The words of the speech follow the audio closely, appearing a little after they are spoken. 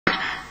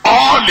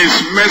All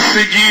his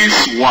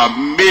messages were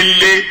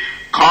mainly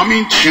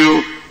coming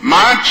to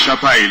Mark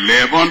chapter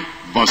 11,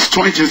 verse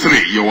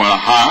 23. You will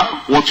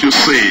have what you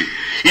say.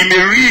 He may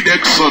read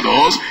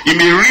Exodus, he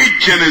may read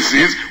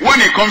Genesis. When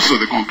he comes to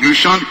the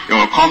conclusion, he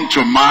will come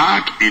to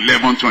Mark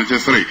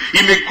 11:23.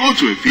 He may go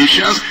to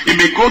Ephesians, he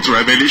may go to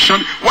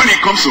Revelation. When he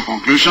comes to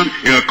conclusion,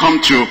 he will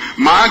come to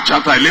Mark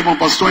chapter 11,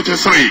 verse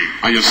 23.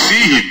 And you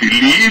see, he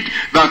believed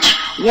that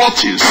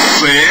what is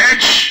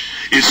said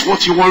is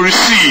what you will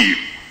receive.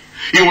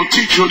 He will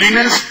teach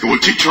holiness, he will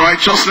teach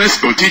righteousness,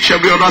 he will teach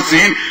every other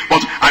thing.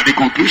 But at the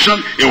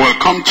conclusion, he will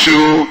come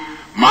to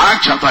Mark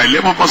chapter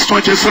 11 verse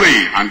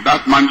 23. And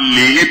that man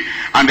lived,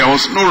 and there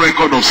was no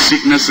record of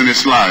sickness in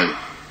his life.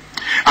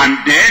 And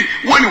then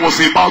when he was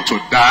about to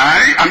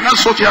die, and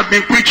that's what he had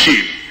been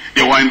preaching,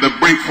 they were in the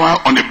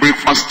breakfast, on the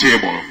breakfast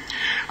table.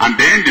 And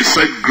then they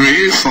said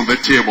grace on the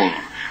table.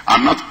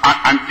 And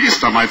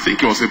this time I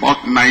think it was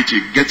about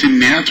 90, getting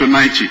near to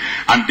 90.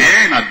 And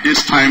then at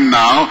this time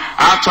now,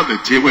 after the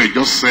table, he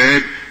just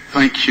said,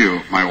 thank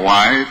you, my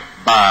wife,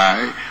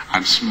 bye,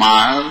 and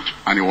smiled,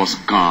 and he was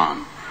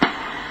gone.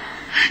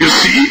 You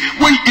see,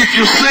 if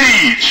you say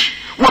it,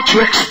 what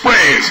you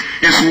express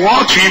is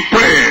what you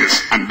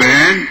impress. And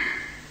then,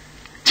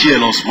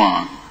 tearless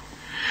man.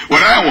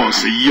 When I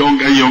was a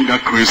younger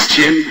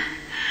Christian,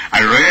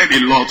 I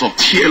read a lot of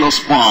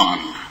tearless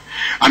man.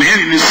 And then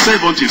in his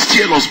 70s,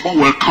 tearless man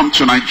will come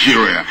to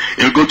Nigeria.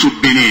 He'll go to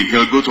Benin,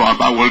 he'll go to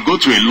Aba, will go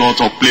to a lot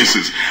of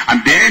places.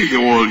 And then he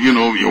will,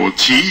 he will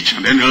teach,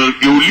 and then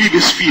he'll leave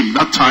his film.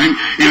 That time,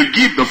 he'll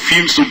give the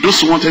films to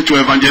those who wanted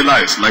to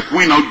evangelize. Like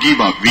we now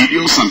give our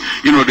videos, and,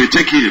 they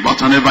take it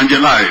about and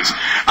evangelize.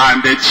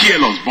 And the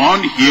tearless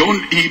man,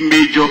 he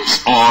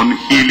majors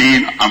on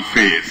healing and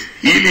faith.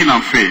 Healing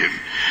and faith.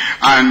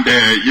 And,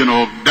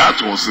 that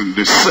was in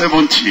the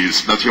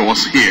 70s that he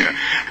was here.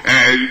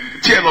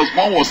 Tearless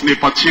man was in a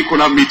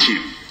particular meeting.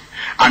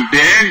 And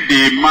then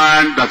the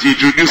man that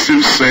introduced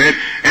him said,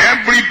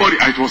 everybody,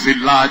 it was a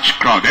large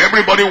crowd,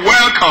 everybody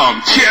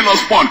welcome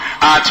tearless man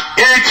at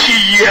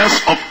 80 years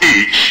of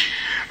age.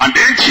 And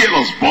then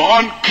tearless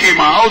man came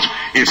out,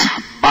 his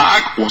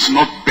back was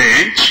not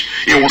bent,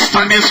 he was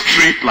standing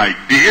straight like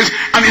this,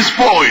 and his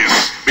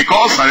voice,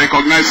 because I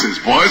recognize his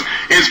voice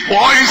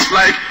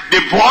like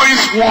the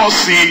voice was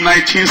in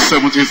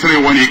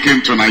 1973 when he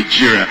came to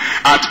Nigeria,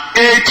 at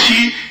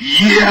 80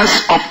 years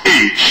of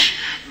age.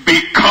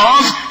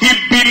 Because he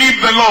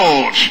believed the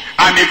Lord.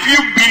 And if you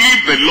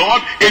believe the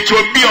Lord, it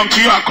will be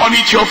unto you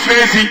according to your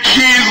faith in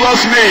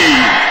Jesus'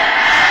 name.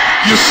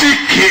 You see,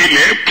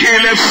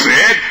 Caleb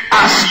said,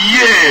 as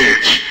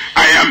yet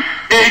I am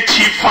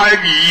 85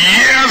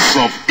 years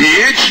of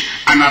age,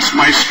 and as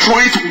my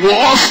strength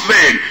was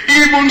then,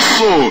 even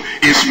so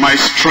is my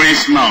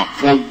strength now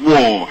for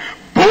war,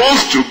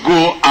 both to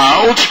go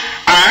out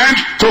and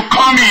to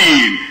come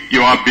in.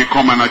 You have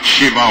become an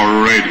achiever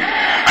already.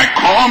 I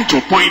come to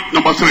point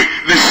number 3,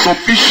 the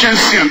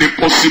sufficiency and the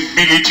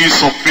possibilities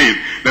of faith.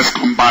 Let's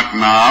come back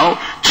now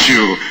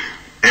to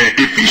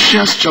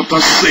Ephesians chapter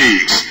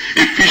 6.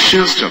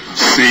 Ephesians chapter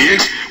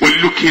 6, we're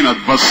looking at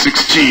verse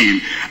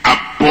 16.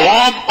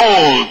 Above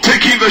all,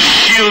 taking the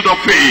shield of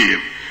faith,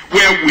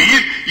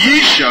 wherewith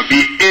ye shall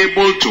be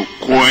able to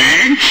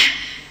quench,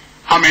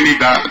 how many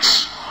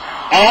darts?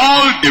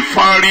 All the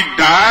fiery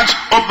darts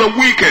of the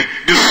wicked.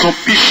 The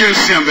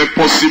sufficiency and the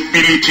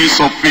possibilities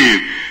of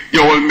faith.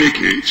 You will make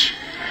it.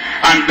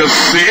 And the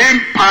same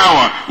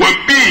power will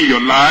be in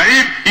your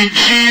life in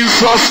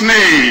Jesus'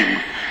 name.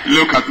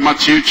 Look at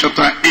Matthew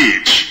chapter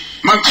 8.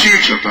 Matthew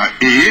chapter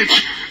 8,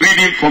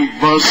 reading from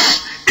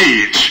verse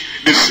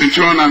 8. The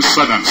centurion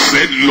answered and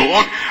said,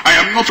 Lord, I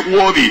am not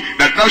worthy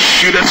that thou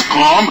shouldest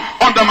come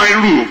under my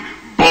roof,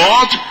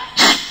 but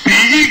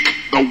speak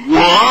the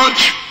word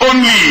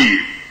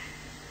only.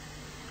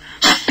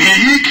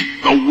 Speak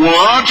the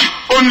word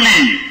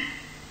only.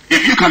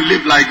 If you can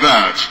live like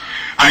that,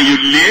 and you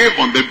live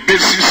on the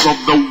basis of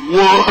the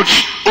word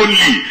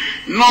only,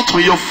 not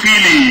on your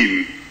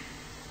feeling,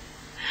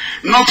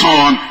 not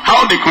on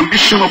how the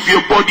condition of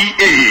your body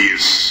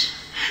is,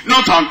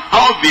 not on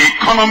how the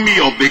economy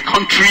of the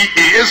country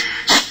is.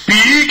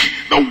 Speak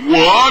the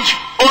word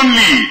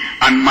only,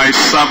 and my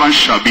servant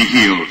shall be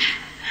healed,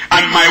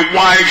 and my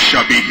wife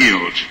shall be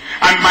healed,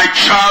 and my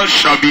child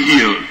shall be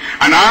healed,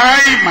 and I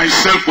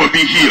myself will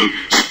be healed.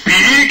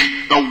 Speak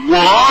the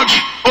word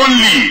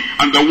only,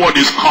 and the word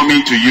is coming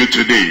to you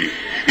today.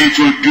 It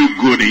will do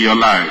good in your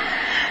life.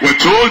 We're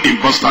told in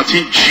verse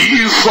 13,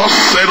 Jesus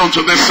said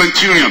unto the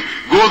centurion,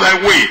 go thy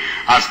way,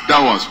 as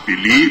thou hast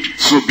believed,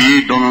 so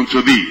be it done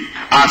unto thee.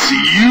 As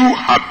you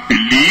have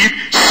believed,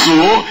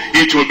 so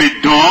it will be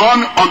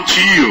done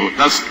unto you.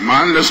 That's a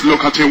man. Let's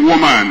look at a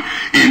woman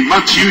in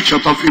Matthew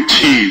chapter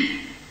 15.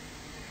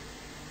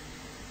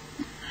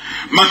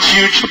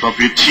 Matthew chapter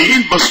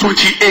 15, verse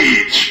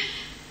 28.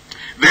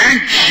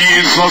 Then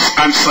Jesus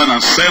answered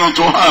and said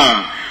unto her,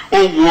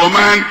 O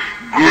woman,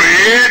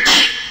 great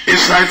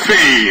is thy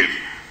faith.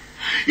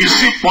 Is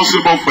it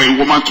possible for a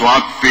woman to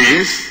have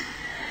faith?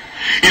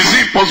 Is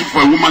it possible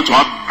for a woman to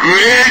have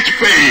great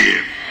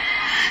faith?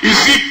 Is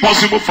it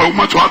possible for a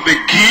woman to have the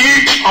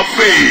gift of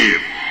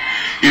faith?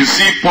 Is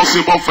it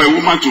possible for a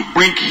woman to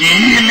bring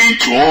healing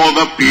to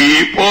other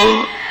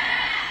people?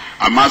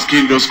 I'm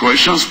asking those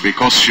questions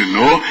because,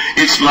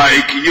 it's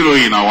like,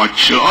 in our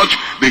church,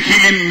 the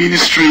healing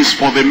ministry is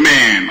for the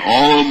men,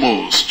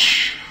 almost.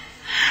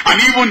 And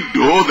even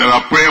though there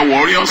are prayer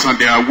warriors and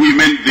there are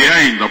women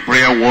there in the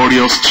prayer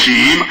warriors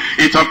team,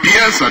 it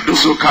appears that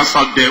those who cast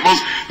out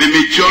devils, the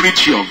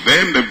majority of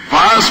them, the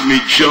vast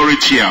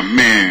majority are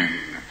men.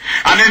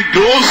 And then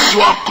those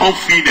who have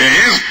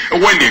confidence,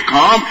 when they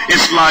come,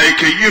 it's like,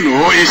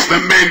 it's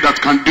the men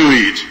that can do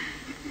it.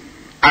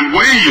 And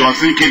when you are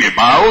thinking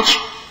about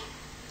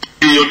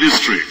in your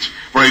district,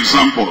 for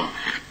example,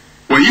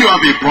 when you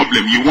have a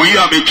problem, when you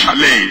have a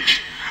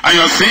challenge, and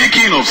you're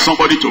thinking of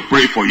somebody to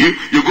pray for you,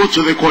 you go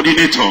to the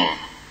coordinator.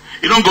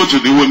 You don't go to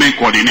the women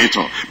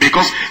coordinator,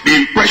 because the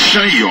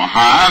impression you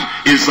have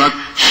is that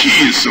she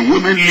is a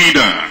women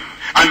leader,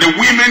 and the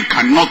women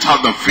cannot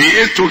have the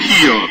faith to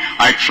heal.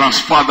 I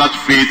transfer that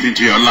faith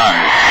into your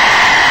life.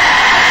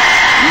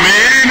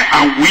 Men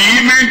and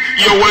women,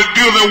 you will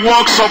do the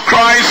works of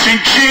Christ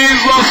in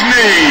Jesus'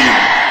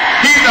 name.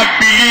 He that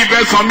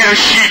believeth on me and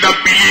she that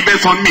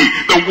believeth on me,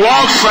 the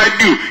works I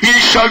do, he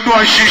shall do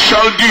and she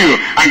shall do.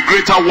 And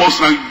greater works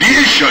than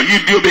these shall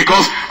you do,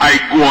 because I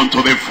go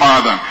unto the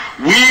Father.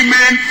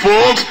 Women,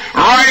 folks,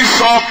 rise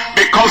up,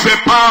 because the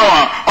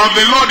power of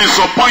the Lord is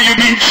upon you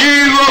in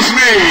Jesus'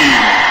 name.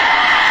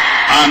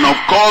 And of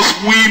course,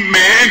 we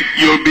men,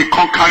 you'll be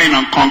conquering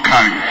and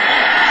conquering.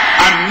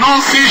 And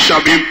nothing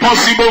shall be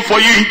impossible for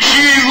you in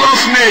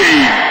Jesus'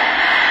 name.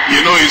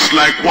 It's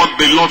like what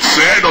the Lord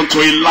said unto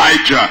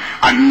Elijah: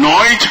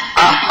 anoint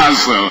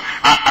Ahazel,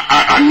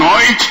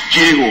 anoint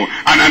Jehu,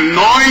 and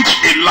anoint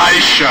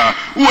Elisha.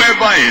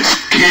 Whoever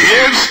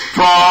escapes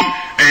from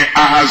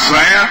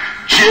Ahaziah,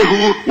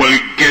 Jehu will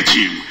get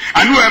him.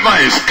 And whoever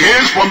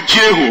escapes from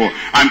Jehu,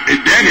 and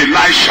then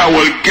Elisha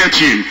will get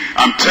him.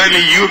 I'm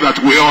telling you that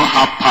we all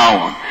have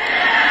power.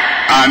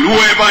 And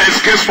whoever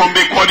escapes from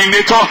the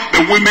coordinator,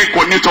 the women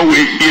coordinator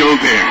will heal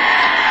them.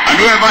 And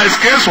whoever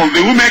escapes from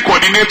the women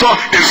coordinator,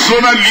 the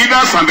zonal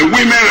leaders and the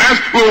women reps,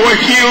 we will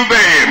heal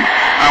them.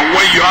 And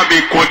when you have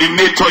a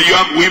coordinator, you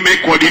have women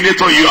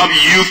coordinator, you have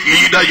youth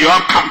leader, you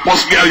have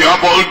campus leader, you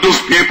have all those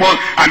people,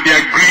 and they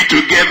agree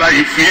together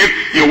in faith,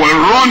 you will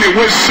run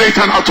away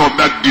Satan out of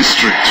that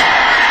district.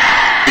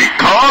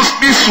 Because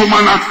this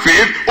woman had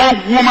faith. Oh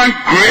woman,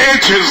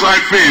 great is thy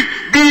faith.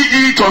 Be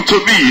it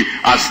unto thee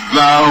as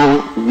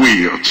thou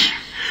wilt.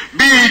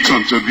 Be it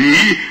unto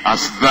thee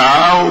as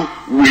thou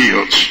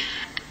wilt.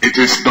 It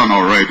is done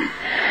already.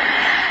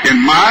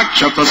 In Mark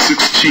chapter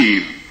 16,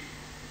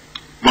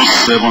 verse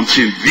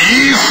 17,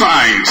 these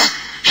signs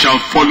shall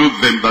follow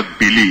them that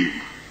believe.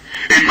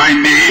 In my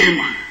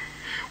name,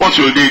 what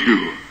will they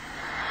do?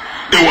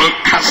 They will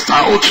cast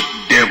out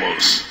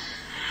devils.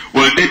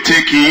 Will they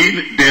take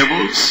in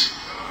devils?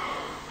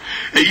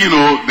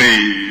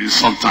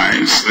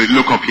 Sometimes,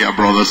 look up here,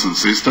 brothers and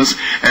sisters,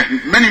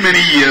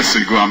 many years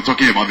ago, I'm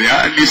talking about the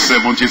early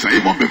 70s, and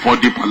even before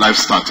Deeper Life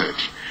started.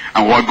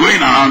 And we're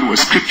going around with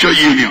Scripture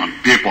Union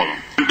people.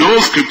 And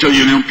those Scripture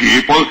Union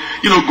people,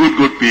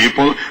 good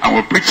people, and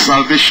we preach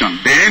salvation.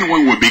 Then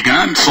when we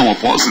began, some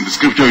of us in the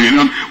Scripture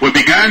Union, we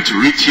began to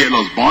reach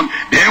Yellow's Bond.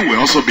 Then we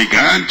also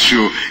began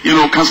to,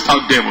 cast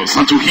out devils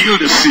and to heal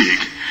the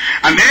sick.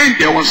 And then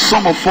there were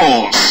some of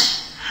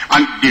us,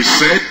 and they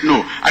said,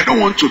 no, I don't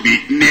want to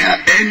be near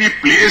any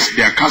place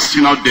they are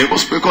casting out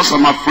devils, because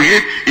I'm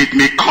afraid it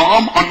may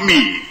come on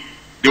me.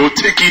 They will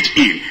take it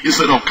in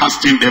instead of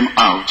casting them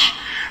out.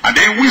 And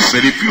then we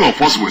said, a few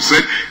of us we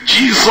said,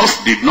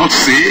 Jesus did not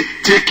say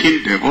take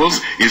in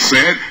devils, he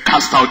said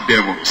cast out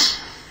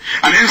devils.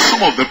 And then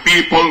some of the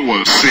people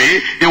will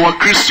say they were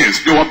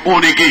Christians, they were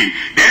born again.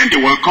 Then they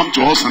will come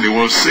to us and they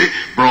will say,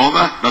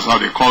 brother, that's how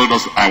they called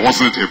us. I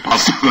wasn't a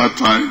pastor that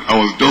time, I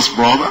was just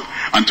brother.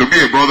 And to be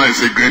a brother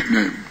is a great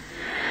name.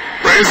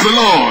 Praise the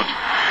Lord.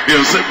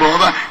 They'll say,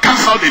 brother,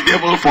 cast out the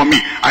devil for me.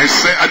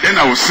 Then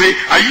I will say,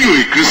 are you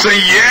a Christian?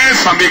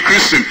 Yes, I'm a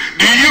Christian.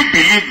 Do you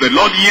believe the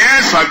Lord?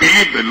 Yes, I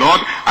believe the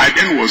Lord. I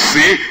then will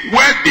say,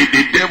 where did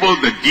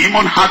the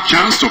demon have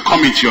chance to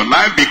come into your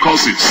life?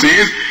 Because it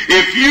says,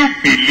 if you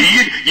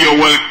believe, you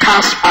will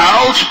cast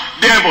out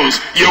devils.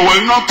 You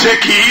will not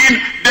take in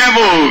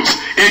devils.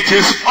 It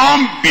is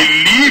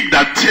unbelief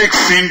that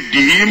takes in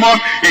demon.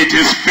 It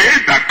is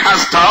faith that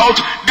casts out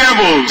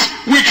devils.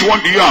 Which one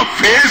do you have?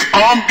 Faith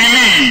or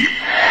unbelief?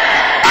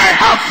 I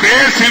have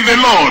faith in the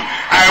Lord.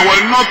 I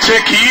will not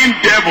take in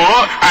devil,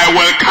 I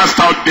will cast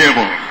out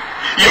devil.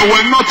 You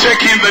will not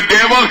take in the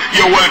devil,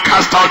 you will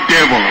cast out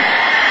devil.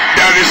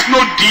 There is no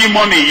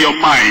demon in your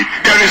mind.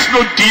 There is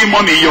no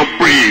demon in your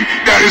brain.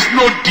 There is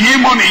no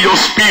demon in your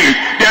spirit.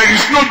 There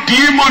is no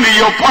demon in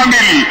your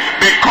family.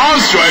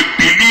 Because you are a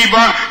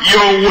believer,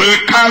 you will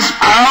cast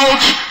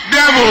out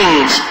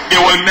devils.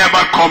 They will never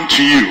come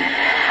to you.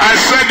 I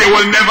said they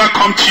will never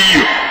come to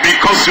you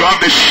because you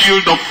have the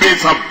shield of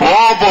faith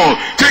above all.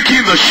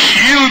 Taking the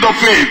shield of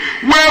faith,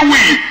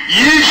 wherewith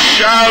ye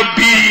shall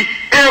be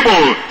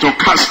able to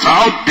cast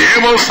out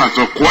devils and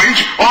to quench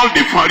all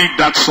the fiery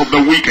darts of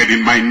the wicked.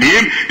 In my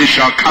name they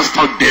shall cast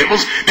out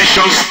devils, they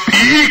shall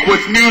speak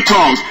with new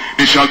tongues,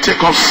 they shall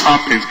take off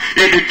serpents.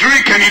 If they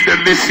drink any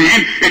deadly thing,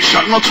 it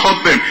shall not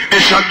hurt them.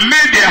 They shall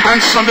lay their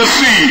hands on the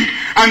sick,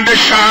 and they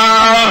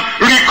shall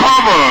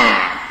recover.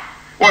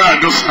 Where are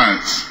those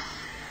hands?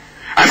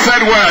 I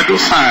said, where are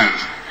those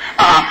hands?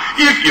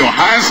 If your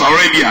hands are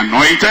already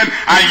anointed,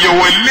 and you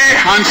will lay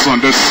hands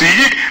on the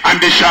sick, and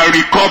they shall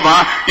recover,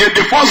 yet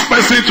the first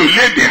person to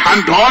lay the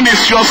hand on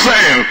is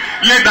yourself.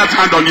 Lay that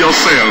hand on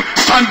yourself.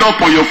 Stand up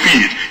on your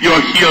feet. You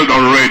are healed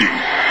already.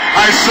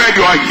 I said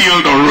you are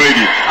healed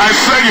already. I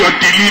said you are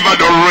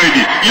delivered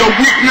already. Your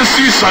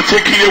weaknesses are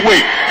taken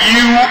away.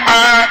 You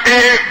are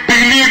a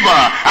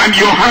believer and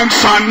your hands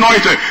are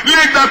anointed.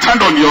 Lay that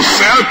hand on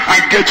yourself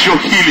and get your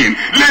healing.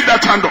 Lay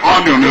that hand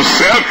on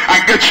yourself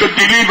and get your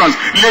deliverance.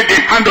 Lay the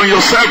hand on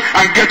yourself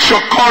and get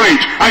your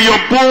courage and your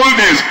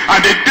boldness,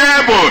 and the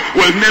devil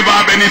will never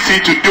have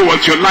anything to do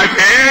with your life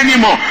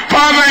anymore.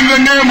 Father, in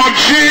the name of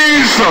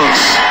Jesus,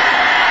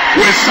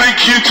 we thank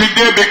you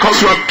today because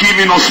you have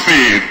given us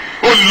faith.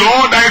 Oh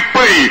Lord, I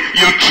pray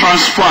you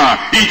transfer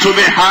into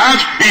the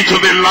heart,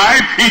 into the life,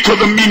 into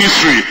the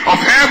ministry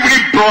of every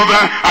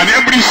brother and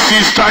every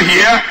sister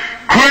here,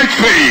 great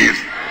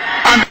faith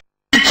and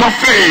of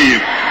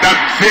faith, that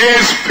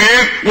this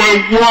faith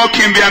will work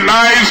in their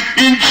lives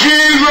in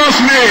Jesus'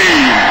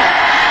 name.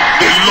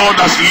 The Lord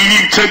has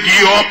lifted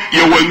you up,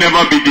 you will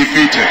never be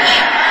defeated.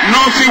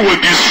 Nothing will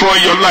destroy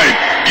your life.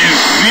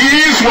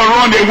 Disease will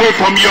run away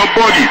from your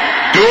body.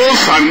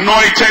 Those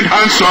anointed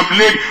hands you have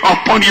laid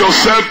upon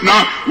yourself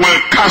now will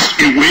cast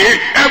away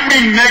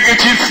every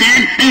negative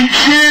thing in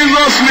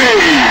Jesus'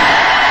 name.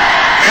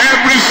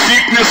 Every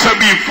sickness,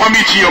 every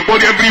infirmity in your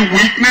body, every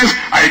weakness,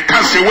 I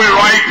cast away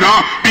right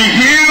now. Be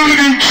healed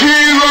in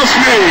Jesus'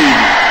 name.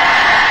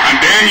 And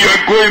then you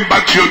are going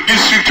back to your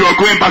district, you are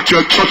going back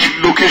to your church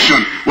location.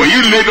 When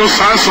you lay those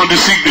hands on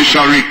the sick, they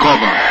shall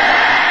recover.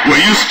 When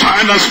you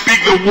stand and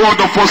speak the word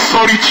of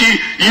authority,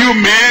 you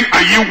men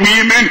and you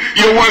women,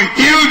 you will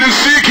heal the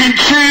sick in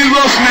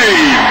Jesus'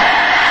 name.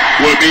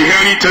 We'll be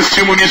hearing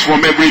testimonies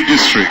from every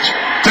district,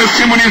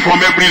 testimonies from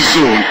every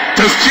zone,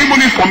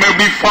 testimonies from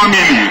every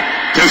family,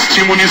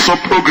 testimonies of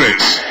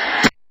progress,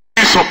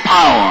 testimonies of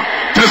power,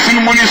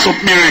 testimonies of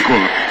miracle,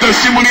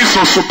 testimonies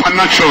of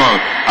supernatural.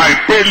 I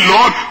pray,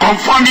 Lord,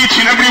 confirm each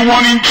and every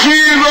one in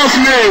Jesus'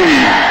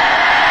 name.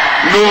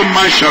 No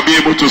man shall be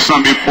able to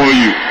stand before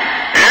you.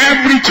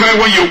 Every time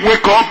when you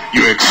wake up,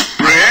 you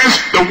express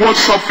the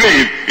words of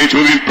faith. It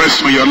will be impressed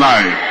on your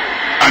life.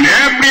 And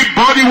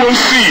everybody will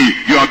see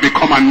you have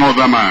become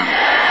another man.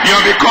 You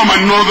have become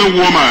another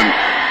woman.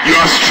 You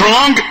are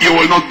strong, you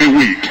will not be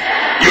weak.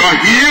 You are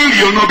healed,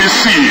 you will not be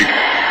sick.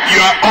 You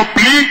are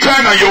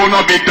uplifted and you will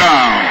not be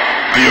down.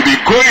 And you'll be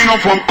going on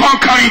from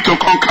conquering to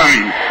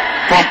conquering,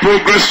 from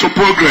progress to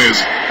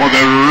progress for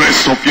the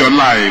rest of your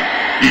life.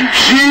 In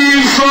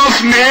Jesus'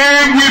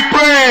 name we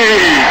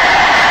pray.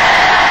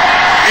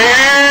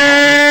 Amen.